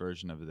condensed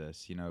version of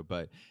this,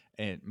 but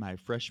in my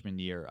freshman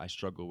year, I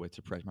struggled with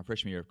depression. My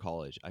freshman year of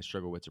college, I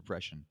struggled with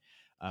depression,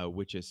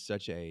 which is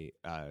such you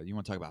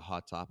want to talk about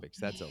hot topics.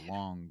 Yeah.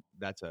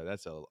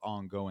 That's a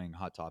ongoing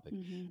hot topic,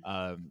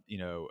 Hmm.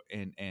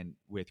 and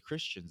with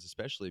Christians,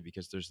 especially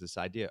because there's this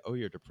idea, oh,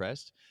 you're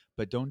depressed,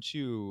 but don't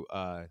you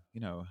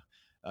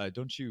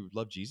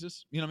love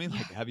Jesus? You know what I mean?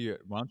 Yeah. Like,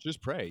 why don't you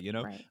just pray?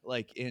 Right.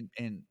 Like,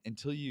 and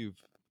until you've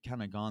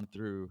kind of gone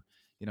through,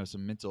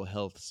 some mental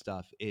health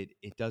stuff, it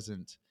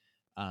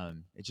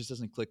just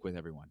doesn't click with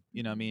everyone.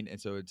 You know what I Hmm. mean? And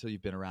so until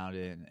you've been around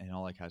it and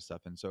all that kind of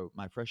stuff. And so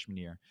my freshman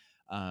year,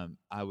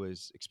 I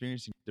was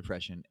experiencing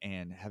depression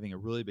and having a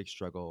really big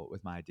struggle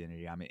with my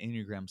identity. I'm an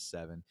Enneagram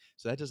 7,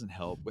 so that doesn't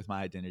help with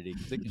my identity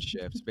because it can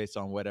shift based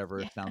on whatever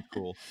Yeah. sounds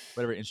cool,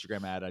 whatever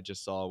Instagram ad I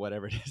just saw,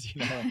 whatever it is,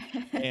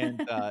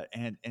 and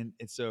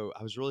so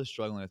I was really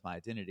struggling with my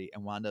identity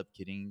and wound up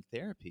getting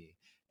therapy,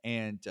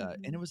 and it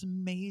Hmm. was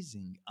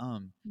amazing.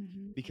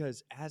 Hmm.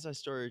 Because as I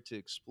started to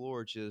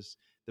explore just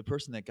the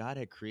person that God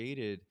had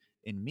created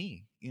in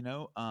me,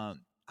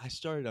 I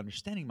started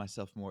understanding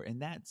myself more,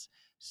 and that's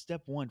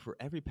step one for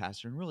every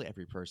pastor and really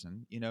every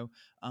person.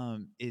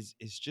 Is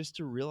just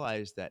to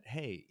realize that,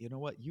 hey, you know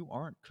what, you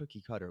aren't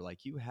cookie cutter.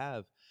 Like, you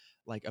have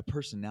like a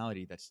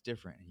personality that's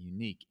different and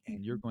unique,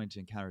 and you're Hmm. going to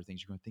encounter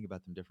things, you're going to think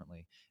about them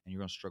differently, and you're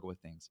going to struggle with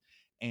things.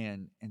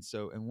 And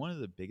one of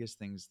the biggest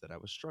things that I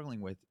was struggling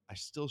with, I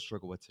still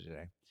struggle with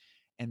today,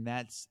 and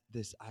that's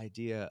this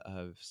idea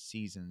of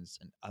seasons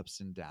and ups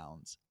and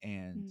downs.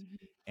 Hmm.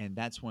 And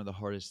that's one of the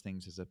hardest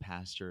things as a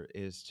pastor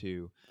is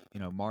to,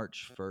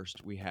 March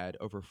 1st we had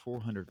over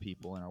 400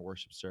 people in our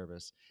worship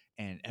service,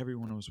 and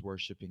everyone was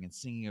worshiping and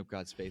singing of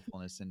God's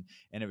faithfulness, and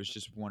it was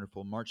just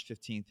wonderful. March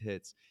 15th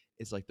hits,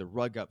 it's like the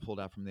rug got pulled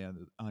out from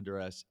under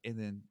us, and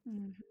then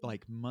Hmm.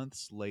 like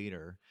months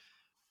later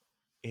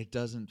it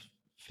doesn't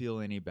feel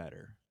any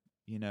better,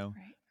 you know?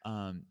 Right.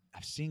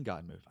 I've seen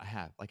God move. I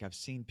have. Like, I've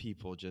seen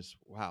people just,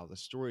 wow, the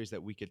stories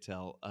that we could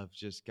tell of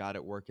just God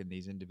at work in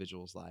these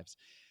individuals' lives.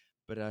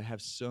 But I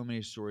have so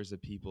many stories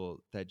of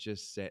people that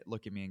just say,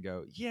 look at me and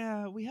go,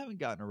 yeah, we haven't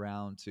gotten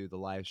around to the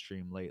live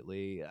stream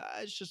lately.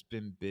 It's just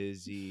been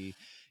busy,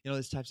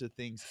 these types of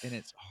things. And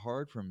it's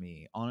hard for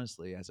me,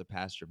 honestly, as a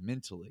pastor,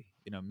 mentally,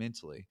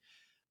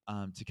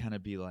 to kind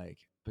of be like,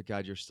 but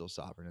God, you're still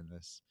sovereign in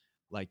this.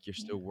 Like, you're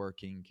Yeah. still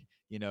working.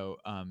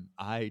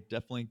 I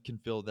definitely can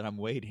feel that I'm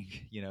waiting.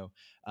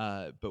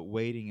 But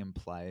waiting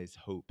implies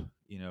hope.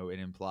 It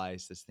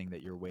implies this thing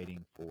that you're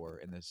waiting for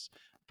and this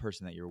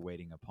person that you're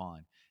waiting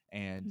upon.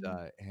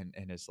 Hmm.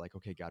 And it's like,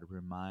 okay, God,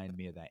 remind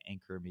me of that,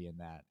 anchor me in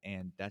that.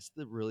 And that's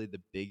really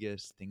the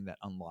biggest thing that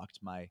unlocked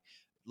my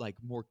like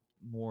more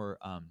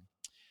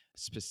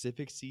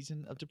specific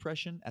season of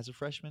depression as a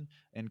freshman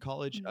in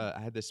college. Hmm.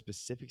 I had this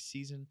specific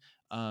season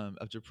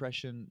of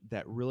depression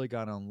that really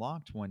got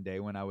unlocked one day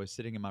when I was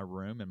sitting in my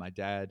room, and my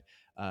dad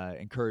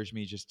encouraged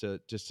me just to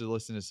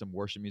listen to some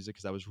worship music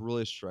because I was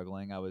really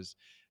struggling. I was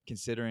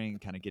considering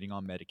kind of getting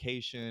on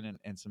medication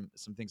and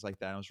some things like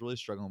that. I was really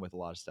struggling with a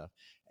lot of stuff,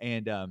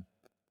 and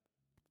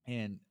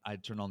I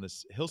turned on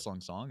this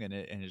Hillsong song, and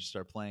it just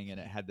started playing, and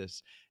it had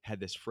this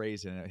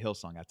phrase in it.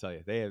 Hillsong, I tell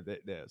you, they have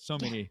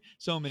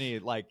so many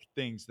like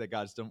things that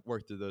God's done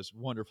work through those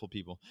wonderful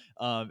people.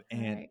 And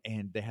Right.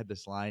 and they had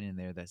this line in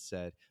there that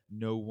said,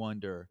 "No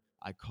wonder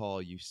I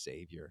call you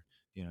Savior.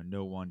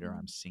 No wonder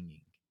I'm Mm.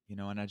 singing."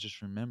 And I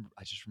just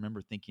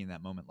remember thinking in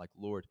that moment, like,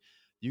 Lord,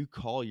 you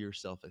call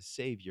yourself a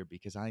Savior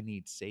because I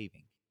need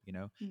saving.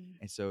 Mm.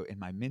 And so in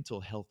my mental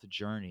health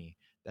journey,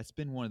 that's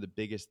been one of the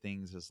biggest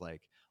things is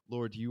like,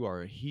 Lord, you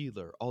are a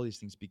healer, all these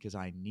things because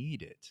I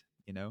need it.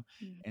 And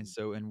Mhm.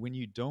 so, and when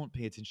you don't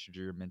pay attention to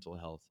your mental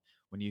health,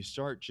 when you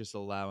start just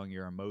allowing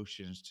your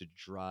emotions to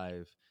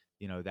drive,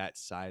 that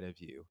side of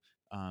you,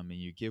 and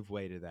you give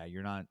way to that,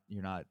 you're not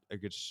a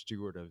good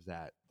steward of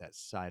that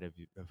side of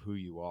of who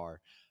you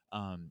are.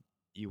 Um,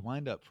 you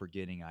wind up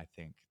forgetting, I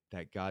think,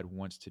 that God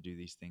wants to do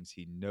these things.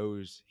 He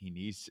knows he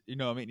needs,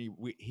 I mean,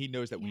 he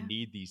knows that we Yeah.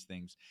 need these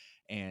things,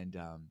 and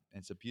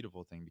it's a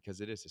beautiful thing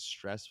because it is a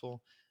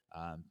stressful.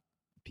 Um,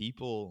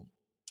 people,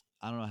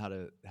 I don't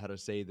know how to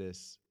say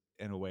this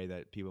in a way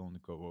that people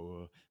don't go, whoa,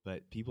 whoa,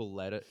 but people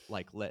let it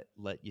like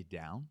let you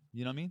down.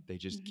 You know what I mean? They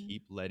just Hmm.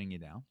 keep letting you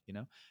down.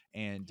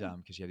 And Yeah.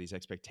 because you have these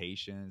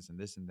expectations and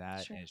this and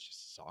that, and Sure. it's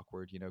just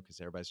awkward. Because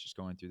everybody's just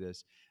going through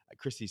this.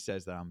 Christy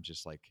says that I'm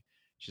just like.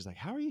 She's like,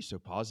 "How are you so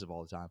positive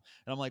all the time?"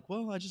 And I'm like,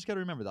 "Well, I just got to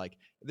remember, like,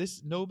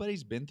 this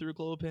nobody's been through a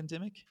global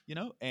pandemic,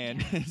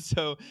 and, Yeah. and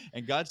so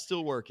and God's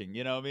still working,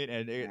 you know what I mean?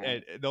 And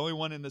Right. the only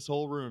one in this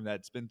whole room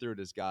that's been through it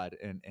is God,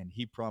 and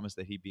He promised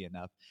that He'd be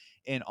enough.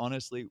 And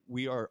honestly,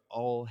 we are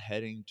all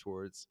heading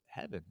towards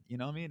heaven, you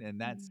know what I mean? And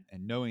Mhm.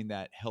 knowing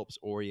that helps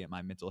orient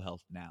my mental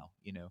health now,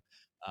 and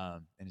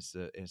it's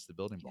the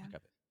building block Yeah.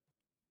 of it.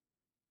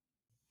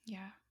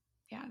 Yeah.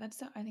 Yeah.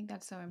 I think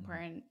that's so Mhm.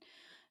 important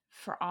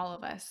for all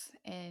of us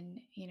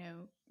in,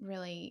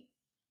 really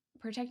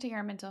protecting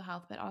our mental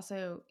health, but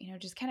also,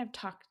 just kind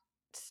of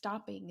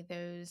stopping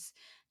those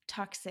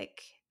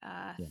toxic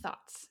Yeah.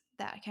 thoughts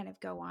that kind of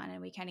go on,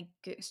 and we kind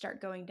of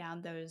start going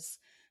down those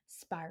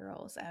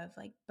spirals of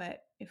like,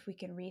 but if we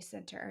can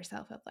recenter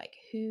ourselves of like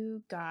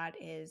who God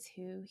is,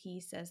 who He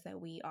says that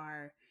we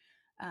are,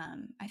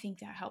 I think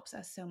that helps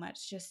us so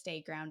much just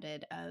stay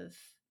grounded of,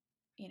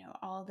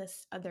 all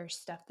this other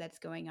stuff that's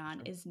going on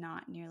Sure. is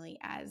not nearly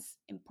as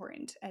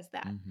important as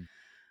that. Hmm.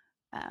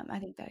 I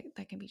think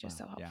that can be just Wow.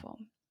 so Yeah. helpful.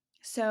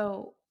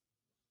 So,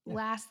 Yeah.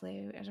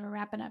 lastly, as we're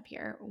wrapping up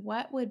here,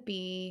 what would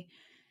be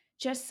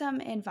just some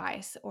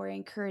advice or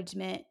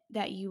encouragement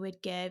that you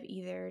would give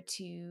either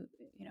to,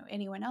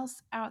 anyone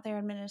else out there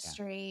in Yeah.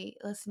 ministry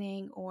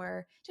listening,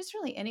 or just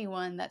really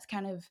anyone that's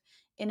kind of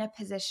in a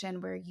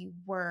position where you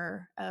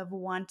were of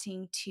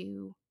wanting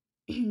to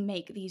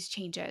make these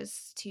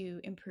changes to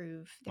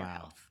improve their Wow.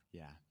 health?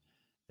 Yeah.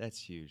 That's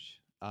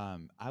huge.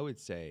 I would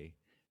say,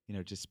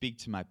 to speak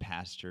to my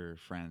pastor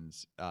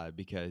friends,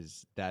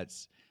 because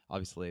that's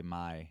obviously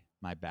my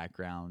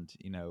background,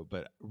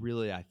 but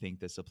really I think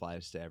this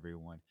applies to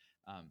everyone.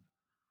 Um,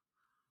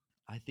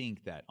 I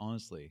think that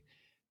honestly,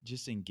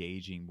 just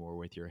engaging more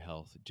with your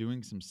health,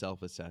 doing some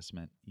self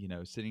assessment,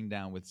 sitting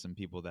down with some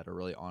people that are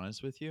really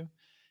honest with you,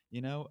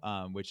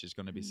 which is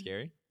going to be Mhm.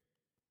 scary,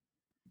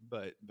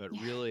 but Yeah.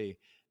 really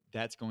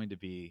that's going to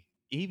be,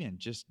 even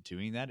just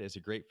doing that is a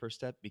great first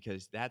step,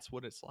 because that's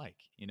what it's like,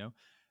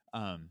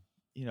 um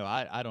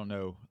I don't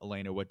know,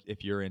 Elena, what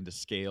if you're into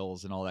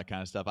scales and all that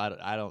kind of stuff.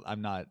 I don't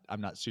I'm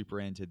not super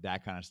into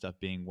that kind of stuff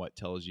being what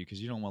tells you, because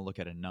you don't want to look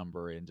at a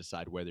number and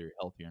decide whether you're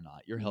healthy or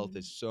not. Your health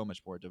is Mhm. so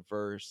much more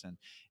diverse and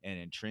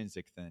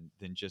intrinsic than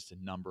just a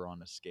number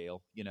on a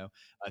scale.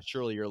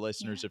 Surely your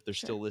Yeah. listeners, if they're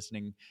Sure. still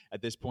listening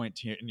at this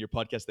point in your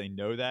podcast, they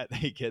know that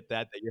they get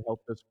that your health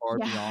goes far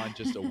Yeah. beyond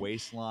just a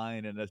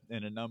waistline and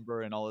a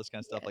number and all this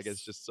kind of stuff. Like, it's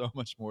Yes. just so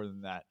much more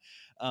than that.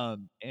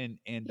 Um, and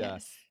and uh,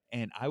 Yes.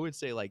 and I would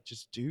say, like,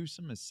 just do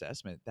some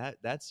assessment.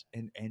 That's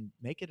and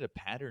make it a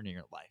pattern in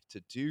your life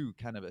to do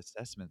kind of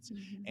assessments,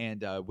 Mhm.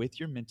 and with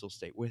your mental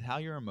state, with how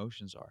your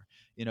emotions are,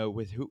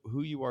 with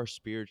who you are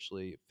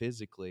spiritually,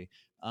 physically,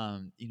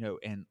 and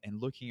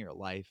looking at your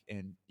life,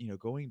 and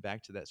going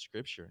back to that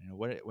scripture,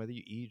 whether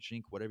you eat,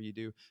 drink, whatever you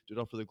do it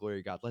all for the glory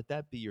of God. Let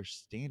that be your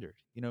standard.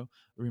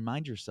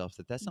 Remind yourself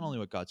that that's not Mhm. only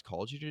what God's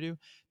called you to do,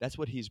 that's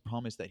what He's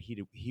promised that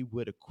He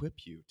would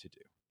equip you to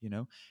do.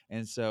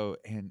 And so,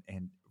 and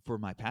for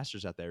my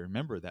pastors out there,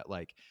 remember that,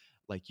 like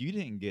you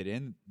didn't get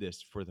in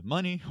this for the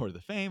money or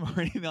the fame or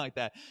anything like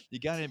that. You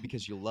got in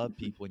because you love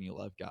people and you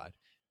love God,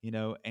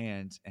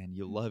 and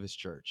you love His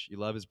church, you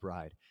love His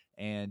bride,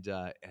 and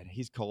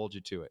He's called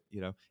you to it,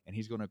 and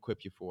He's going to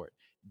equip you for it.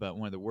 But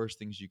one of the worst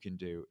things you can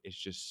do is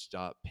just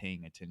stop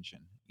paying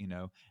attention,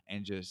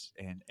 and just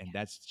and Yeah.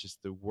 that's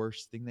just the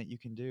worst thing that you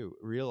can do.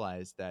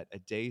 Realize that a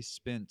day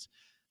spent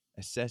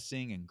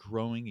assessing and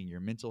growing in your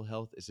mental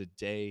health is a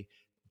day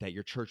that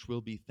your church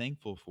will be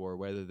thankful for,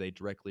 whether they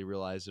directly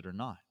realize it or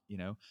not.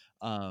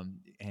 And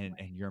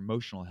Right. your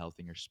emotional health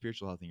and your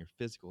spiritual health and your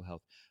physical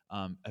health.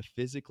 A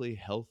physically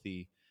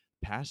healthy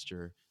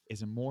pastor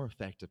is a more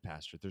effective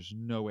pastor. There's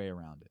no way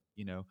around it.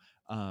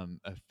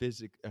 A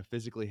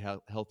physically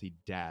healthy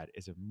dad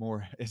is a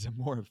more is a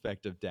more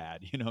effective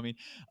dad. You know what I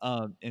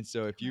mean? And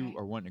so if you Right.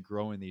 are wanting to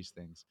grow in these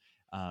things,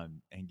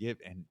 and give,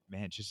 and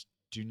man, just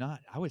do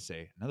not, I would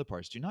say another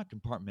part is, do not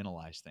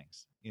compartmentalize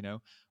things.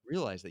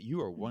 Realize that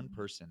you are one Mhm.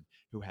 person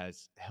who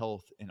has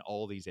health in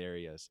all these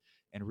areas,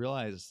 and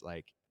realize,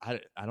 like, I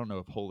don't know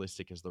if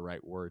holistic is the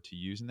right word to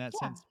use in that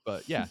Yeah. sense,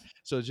 but yeah.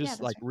 So Yeah, just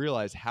that's like right.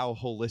 realize how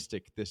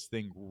holistic this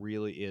thing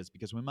really is,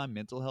 because when my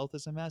mental health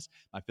is a mess,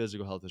 my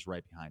physical health is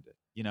right behind it.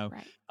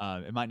 Right.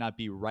 It might not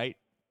be right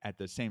at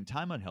the same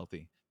time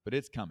unhealthy, but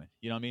it's coming.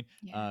 You know what I mean?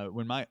 Yeah.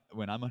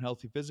 When I'm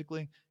unhealthy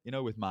physically,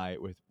 with my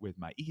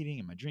eating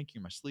and my drinking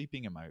and my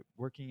sleeping and my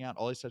working out,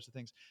 all these types of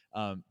things,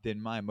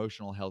 then my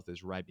emotional health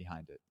is right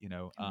behind it.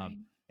 Right.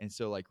 And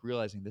so like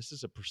realizing this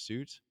is a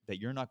pursuit that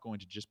you're not going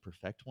to just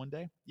perfect one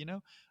day.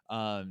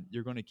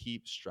 You're going to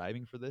keep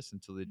striving for this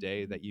until the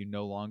day that you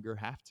no longer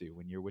have to,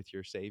 when you're with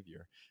your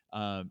Savior.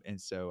 But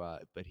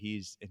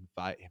He's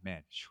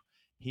man.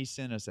 He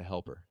sent us a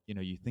helper.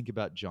 You think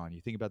about John,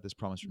 you think about this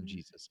promise from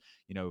Jesus,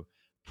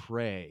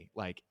 pray.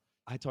 Like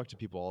I talk to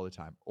people all the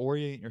time,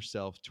 orient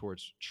yourself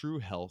towards true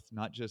health,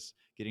 not just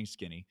getting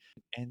skinny,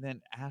 and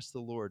then ask the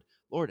Lord,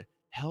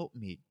 help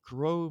me,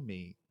 grow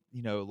me,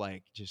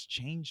 like just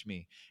change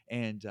me,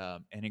 and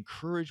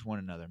encourage one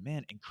another,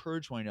 man,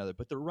 encourage one another,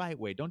 but the right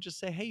way. Don't just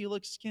say, hey, you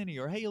look skinny,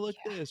 or hey, you look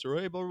this, or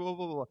hey, blah, blah,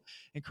 blah, blah.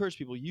 Encourage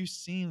people. You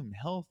seem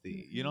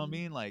healthy. You know what I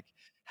mean? Like,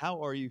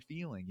 how are you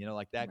feeling?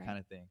 Like that Right. kind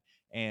of thing.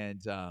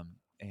 And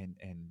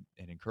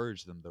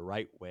encourage them the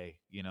right way.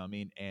 You know what I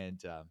mean?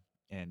 And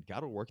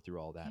God will work through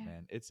all that,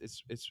 man. It's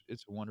a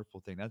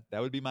wonderful thing.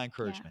 That would be my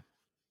encouragement.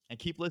 And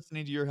keep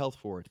listening to your Health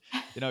Forward.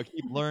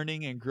 Keep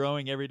learning and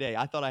growing every day.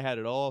 I thought I had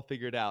it all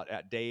figured out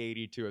at day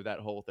 82 of that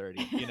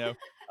Whole30.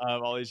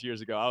 All these years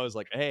ago, I was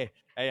like, hey,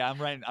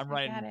 I'm writing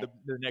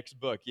the next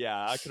book.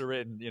 Yeah, I could have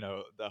written,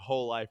 the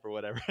whole life or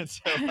whatever.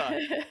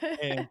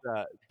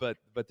 But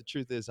the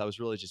truth is, I was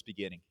really just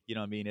beginning. You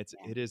know what I mean?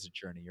 It is a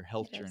journey. Your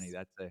health journey.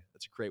 That's a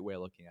great way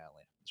of looking at it,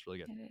 Elena. It's really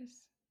good. It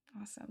is.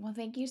 Awesome. Well,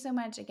 thank you so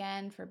much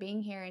again for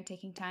being here and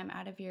taking time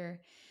out of your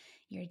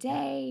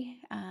day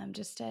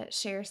just to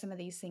share some of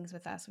these things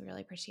with us. We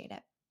really appreciate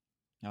it.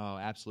 Oh,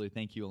 absolutely.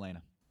 Thank you,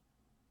 Elena.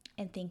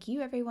 And thank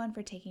you, everyone,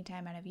 for taking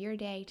time out of your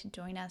day to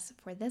join us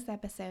for this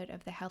episode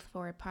of the Health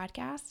Forward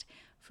podcast.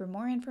 For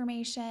more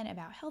information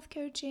about health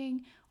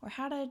coaching or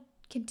how to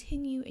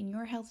continue in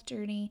your health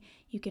journey,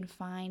 you can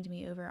find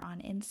me over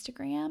on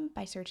Instagram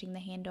by searching the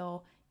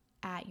handle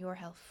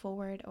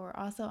 @YourHealthForward, or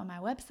also on my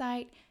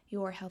website,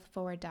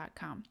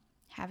 yourhealthforward.com.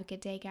 Have a good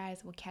day,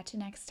 guys. We'll catch you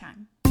next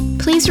time.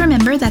 Please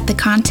remember that the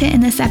content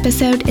in this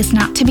episode is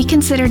not to be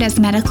considered as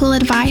medical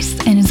advice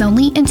and is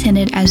only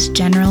intended as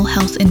general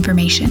health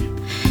information.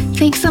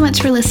 Thanks so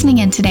much for listening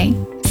in today.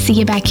 See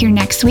you back here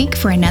next week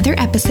for another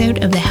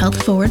episode of the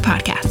Health Forward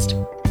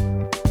podcast.